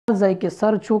ځای کې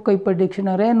سرچ وکئ په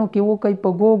ډکشنریانو کې وکئ په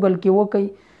ګوګل کې وکئ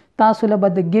تاسو له به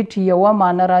د ګیټ یوه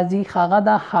معنی راځي هغه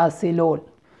ده حاصلول.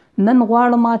 نن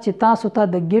غواړم چې تاسو ته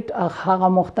د ګیټ هغه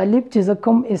مختلف چې زه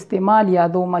کوم استعمال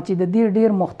یادوم چې د دې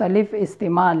ډیر مختلف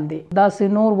استعمال دی.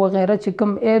 داسې نور وغیره چې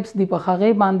کوم ایپس دي په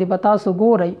هغې باندې به تاسو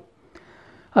ګورئ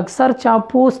اکثر چا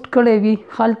پوسټ کړی وي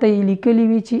هلته یې لیکلی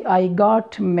وي چې I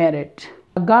got married.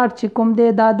 ګاټ چې کوم دی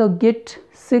دا د ګیټ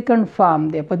سیکنډ فارم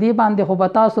دی. په دې باندې خو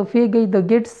به تاسو فیږئ د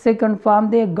ګیټ سیکنډ فارم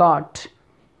دی ګاټ.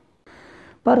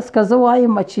 پرس که زه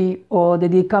وایم چې د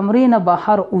دې کمرې نه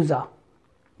بهر وځه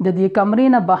د دې کمرې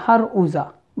نه بهر وځه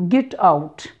ګیټ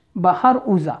آوټ بهر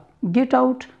وځه ګیټ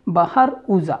آوټ بهر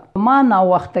وځه. ما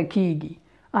ناوخته کیږي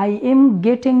I am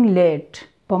getting late.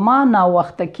 په ما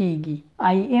ناوخته کیږي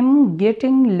I am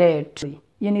getting late.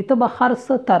 یعنی ته به هر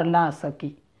څه ترلاسه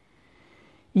کړي.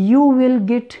 You will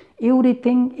get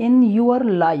everything in your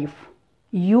life.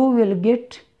 You will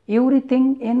get everything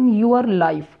in your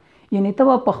life. یعنی ته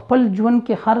به په خپل ژوند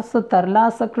کې هر څه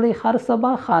ترلاسه کړئ هر څه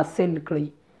به حاصل کړئ.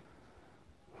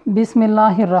 بسم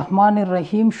الله الرحمن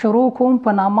الرحیم. شروع کوم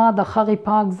په نامه د هغې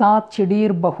پاک ذات چې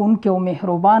ډیر بخښونکی او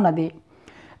مهربانه دی.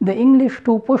 د انګلش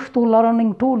ټو پښتو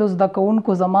لرننګ ټولو زده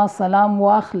کوونکو زما سلام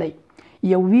واخلئ.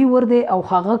 یو ویور دی او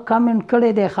هغه کمنټ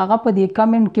کړی دی. هغه په دې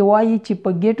کمنټ کې وایي چې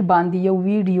په ګیټ باندې یو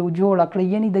ویډیو جوړه کړئ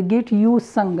یعنی د ګیټ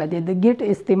یوز څنګه دی د ګیټ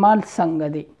استعمال څنګه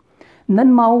دی.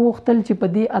 نن ما وغوښتل چې په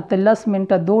دې 18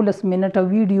 منټه 12 منټه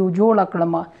ویډیو جوړه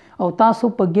کړم او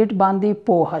تاسو په ګیټ باندې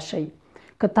پوهه شئ.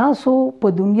 که تاسو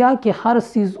په دنیا کې هر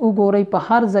څیز وګورئ په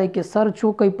هر ځای کې سرچ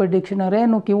وکئ په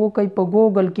ډکشنریانو کې وکئ په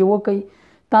ګوګل کې وکئ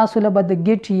تاسو له به د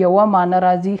ګیټ یوه معنی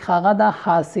راځي هغه ده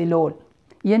حاصلول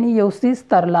یعنی یو څیز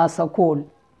ترلاسه کول.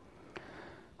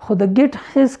 خو د ګیټ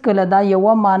هیڅکله دا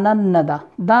یوه معنی نه ده.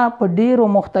 دا په ډیرو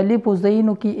مختلفو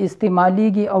ځایونو کې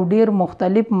استعمالیږي او ډیر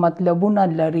مختلف مطلبونه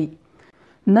لري.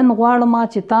 نن غواړم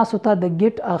چې تاسو ته د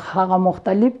ګیټ هغه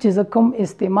مختلف چې زه کوم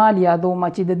استعمال یادوم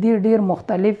چې د دې ډیر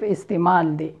مختلف استعمال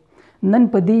دی. نن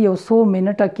په دې یو څو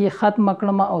منټه کې ختم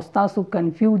کړم او ستاسو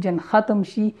کنفیوژن ختم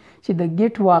شي چې د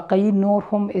ګیټ واقعي نور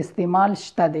هم استعمال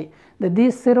شته دی. د دې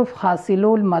صرف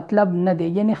حاصلول مطلب نه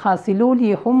دی یعنی حاصلول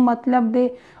یې هم مطلب دی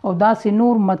او داسې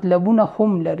نور مطلبونه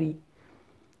هم لري.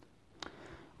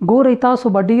 ګورئ تاسو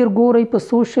به ډیر ګورئ په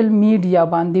سوشل میډیا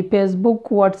باندې فیسبوک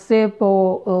واتس اپ او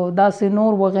داسې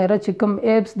نور وغیره چې کوم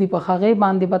ایپس دي په هغې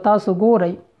باندې به تاسو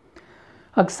ګورئ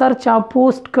اکثر چا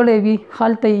پوسټ کړی وي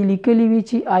هلته یې لیکلی وي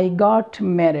چې I got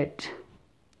married.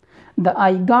 د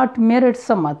I got married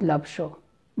څه مطلب شو؟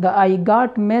 د I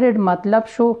got married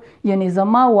مطلب شو یعنی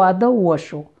زما واده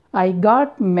وشو. I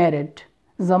got married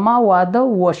زما واده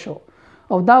وشو.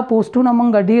 او دا پوسټونه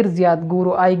مونږ ډیر زیات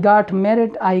ګورو. I got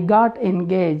married I got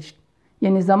engaged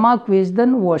یعنی زما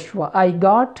کویژدن وشوه. I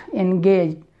got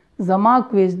engaged زما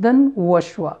کویژدن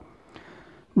وشوه.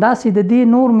 داسې د دې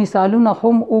نور مثالونه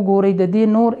هم وګورئ د دې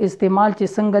نور استعمال چې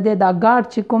څنګه دی. دا ګاټ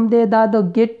چې کوم دی دا د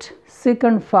ګیټ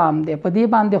سیکنډ فارم دی. په دې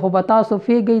باندې خو به تاسو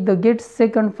فیږئ د ګیټ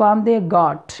سیکنډ فارم دی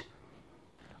ګاټ.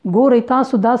 ګورئ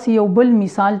تاسو داسې یو بل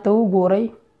مثال ته وګورئ.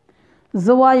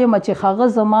 زه وایم چې هغه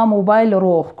زما موبایل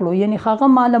روغ کړو یعنی هغه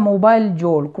ماله موبایل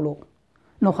جوړ کړو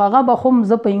نو هغه به هم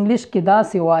زه په انګلیش کې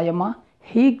داسې وایم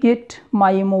He get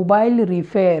my mobile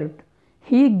repaired.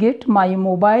 He get my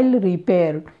mobile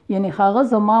repaired یعنی هغه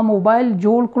زما موبایل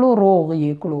جوړ کړو روغ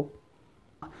یې کړو.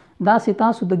 داسې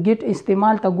تاسو د ګیټ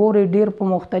استعمال ته ګورئ ډیر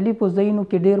په مختلفو ځایونو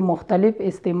کې ډیر مختلف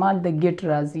استعمال د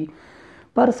ګیټ راځي.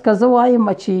 پرس که زه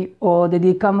وایم چې د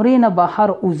دې کمرې نه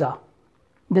بهر وځه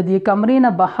د دې کمرې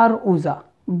نه بهر وځه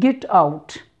ګیټ آوټ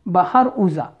بهر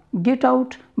وځه ګیټ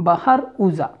آوټ بهر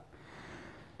وځه.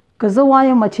 که زه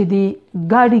وایم چې دې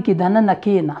ګاډي کې دننه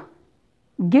کښېنه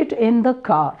ګیټ ان د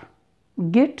کار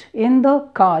ګیټ ان د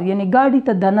کار یعنی ګاډي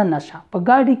ته دننه شه په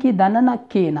ګاډي کې دننه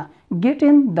کښېنه ګیټ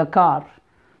ان د کار.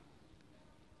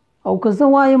 او که زه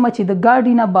وایم چې د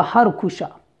ګاډي نه بهر کوشه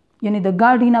یعنی د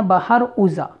ګاډي نه بهر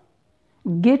وځه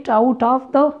ګیټ آوټ آف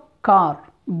د کار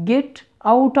ګیټ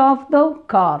out of the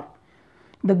car.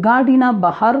 د ګاډي نه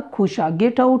بهر کوشه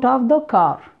get out of the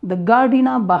car د ګاډي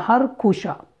نه بهر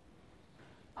کوشه.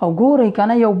 او ګورئ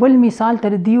کنه یو بل مثال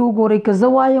تر دې وګورئ. که زه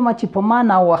وایم چې په ما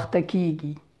ناوخته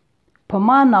کیږي په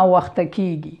ما ناوخته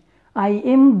کیږي I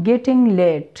am getting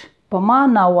late په ما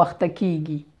ناوخته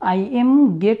کیږي I am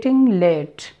getting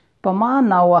late په ما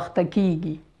ناوخته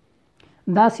کیږي.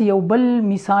 داسې یو بل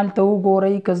مثال ته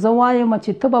وګورئ. که زه وایم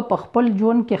چې ته به په خپل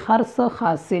ژوند کې هر څه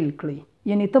حاصل کړئ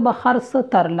یعنی ته به هر څه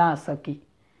ترلاسه کړي.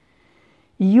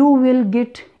 You will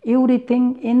get everything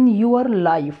in your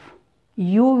life.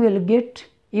 You will get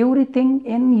everything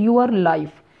in your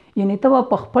life یعنی ته به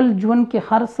په خپل ژوند کې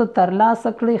هر څه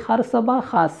ترلاسه کړئ هر څه به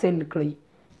حاصل کړئ.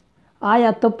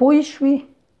 آیا ته پوه شوې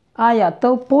آیا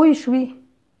ته پوه شوې؟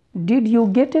 Did you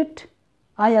get it?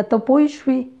 آیا ته پوه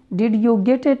شوې؟ Did you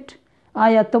get it?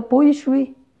 آیا ته پوه شوې؟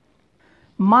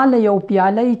 ماله یو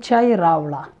پیاله چای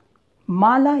راوړه.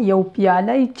 ماله یو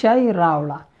پیاله چای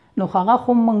راوړه. نو هغه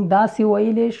خو موږ داسې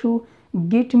ویلی شو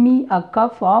get me a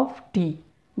cup of tea.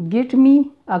 Get me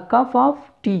a cup of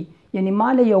tea. یعنی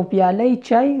ماله یو پیاله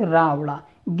چای راوړه.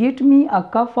 Get me a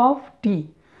cup of tea.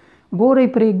 ګورئ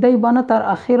پرېږدئ به نه تر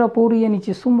اخره پورې یعنی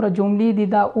چې څومره جملې دي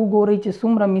دا وګورئ چې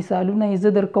څومره مثالونه یې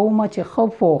زه در کومه چې ښه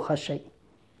پوهه شئ.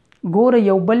 ګورئ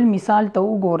یو بل مثال ته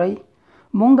وګورئ.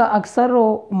 مونږ اکثر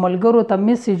ملګرو ته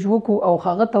میسیج وکړو او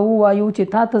هغه ته ووایو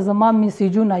چې تا ته زما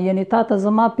میسیجونه یعنی تا ته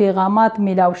زما پیغامات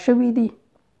میلاو شوي دي.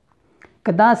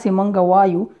 که داسې مونږ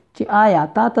وایو چې آیا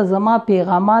تا ته زما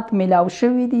پیغامات میلاو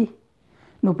شوي دي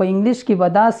نو په انګلیش کې به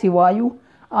داسې وایو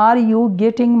Are you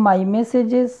getting my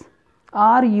messages?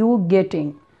 Are you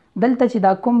getting? دلته چې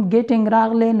دا کوم getting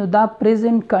راغلی نو دا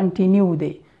present continue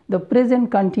دی. د present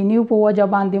continue په وجه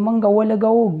باندې مونږ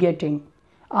ولګوو getting.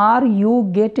 Are you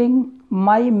getting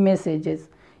my messages?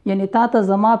 یعنی تا ته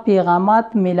زما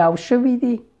پیغامات میلاو شوي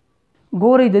دي.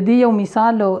 ګورئ د دې یو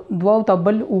مثال دوو ته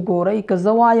بل وګورئ. که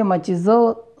زه وایم چې زه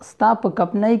ستا په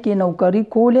کمپنۍ کې نوکري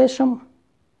کولی شم.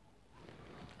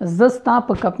 زه ستا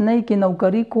په کمپنۍ کې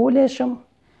نوکري کولی شم.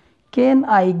 Can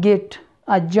I get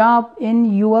a job in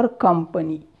your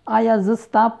company? آیا زه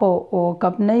ستا په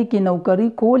کمپنۍ کې نوکري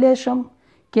کولی شم؟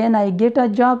 Can I get a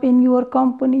job in your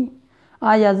company?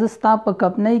 آیا زه ستا په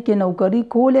کمپنۍ کې نوکري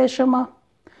کولی شم؟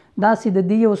 داسې د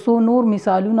دې یو څو نور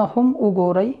مثالونه هم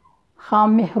وګورئ. ښه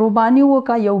مهرباني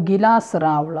وکړه یو ګیلاس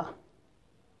راوړه.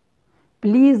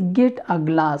 Please get a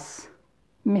glass.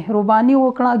 مهرباني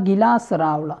وکړه ګیلاس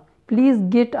راوړه. Please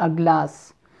get a glass.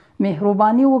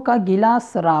 مهرباني وکړه ګیلاس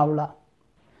راوړه.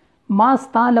 ما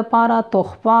ستا لپاره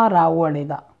تحفه راوړې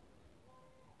ده.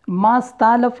 ما ستا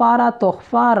لپاره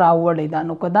تحفه راوړې ده.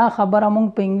 نو که دا خبره مونږ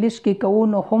په انګلیش کې کوو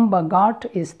نو هم به got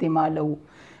استعمالوو.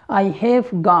 I have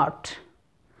got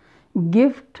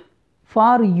gift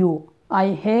for you. I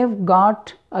have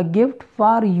got a gift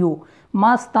for you.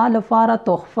 ما ستا لپاره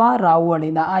تحفه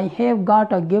راوړې ده. I have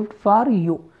got a gift for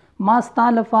you. ما ستا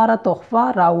لپاره تحفه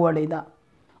راوړې ده.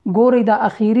 ګورئ دا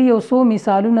اخیری یو څو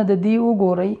مثالونه د دې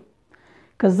وګورئ.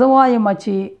 که زه وایم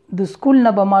چې د سکول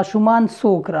نه به ماشومان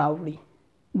څوک راوړي.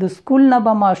 د سکول نه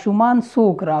به ماشومان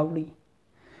څوک راوړي.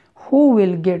 Who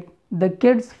will get the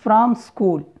kids from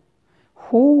school?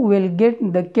 Who will get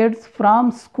the kids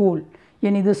from school?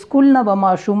 یعنی د سکول نه به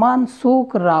ماشومان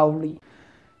څوک راوړي.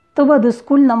 ته به د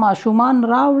سکول نه ماشومان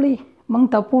راوړي. موږ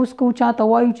تپوس کوو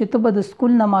چاته وایو چې ته به د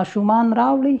سکول نه ماشومان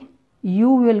راوړي.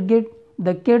 You will get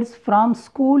the kids from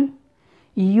school.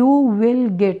 You will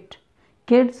get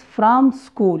kids from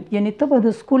school. یعنی ته به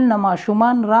د سکول نه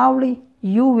ماشومان راوړي.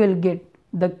 You will get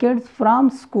the kids from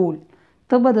school.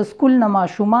 ته به د سکول نه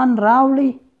ماشومان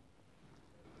راوړي.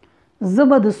 زه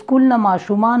به د سکول نه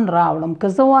ماشومان راوړم. که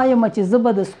زه وایم چې زه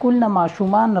به د سکول نه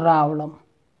ماشومان راوړم.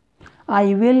 I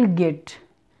will get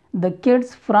the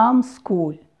kids from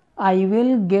school. I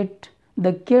will get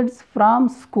the kids from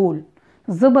school.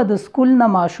 زه به د سکول نه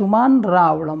ماشومان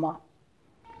راوړم.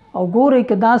 او ګورئ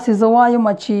که داسې زه وایم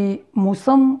چې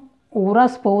موسم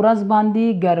ورځ په ورځ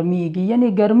باندې ګرمیږي یعنی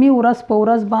ګرمي ورځ په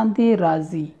ورځ باندې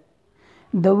راځي.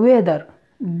 The weather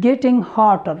getting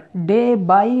hotter day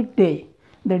by day.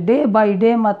 د day by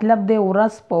day مطلب دی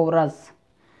ورځ په ورځ.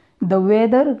 The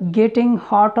weather getting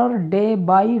hotter day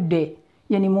by day.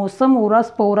 یعنی موسم ورځ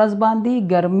په ورځ باندې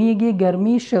ګرمیږي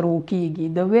ګرمي شروع کیږي.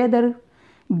 The weather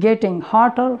getting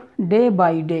hotter day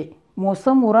by day.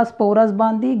 موسم ورځ په ورځ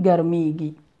باندې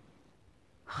ګرمیږي.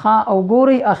 ښه او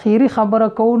ګورئ اخیری خبره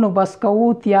کوو نو بس کوو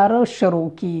تیاره شروع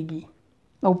کیږي.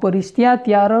 او په رښتیا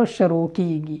تیاره شروع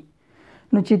کیږي.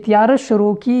 نو چې تیاره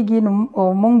شروع کیږي نو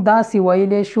موږ داسې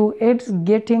ویلی شو It's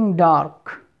getting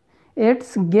dark.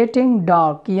 It's getting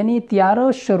dark. یعنی تیاره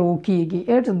شروع کیږي.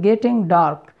 It's getting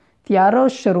dark. تیاره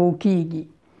شروع کیږي.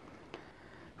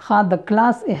 ښه د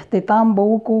کلاس اختتام به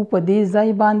وکړو په دې ځای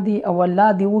باندې او الله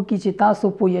دې وکړي چې تاسو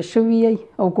پوه شوي یئ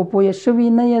او که پوه شوي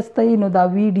نه یاستئ نو دا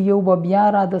ویډیو به بیا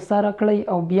را د سره کړئ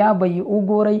او بیا به یې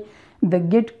وګورئ. د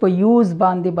ګیټ په یوز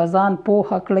باندې به ځان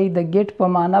پوهه کړئ. د ګیټ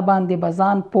په معنی باندې به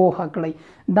ځان پوهه کړئ.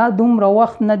 دا دومره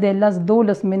وخت نه دی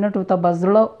 10-12 منټو ته به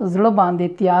زړه باندې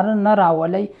تیاره نه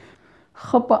راولئ.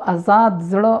 ښه په آزاد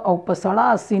زړه او په سړه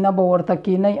سینه به ورته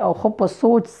کینئ او ښه په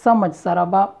سوچ سمج سره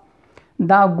به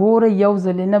دا ګورئ. یو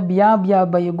ځلې نه بیا بیا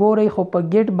به یې ګورئ خو په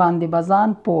ګیټ باندې به ځان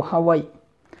پوهوئ.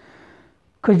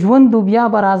 که ژوند بیا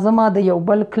به راځمه د یو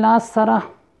بل کلاس سره.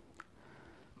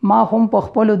 ما هم په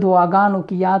خپلو دعاګانو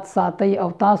کې یاد ساتئ او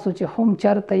تاسو چې هم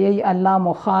چرته یئ الله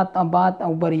مو ښاد آباد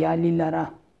او بریالي لره.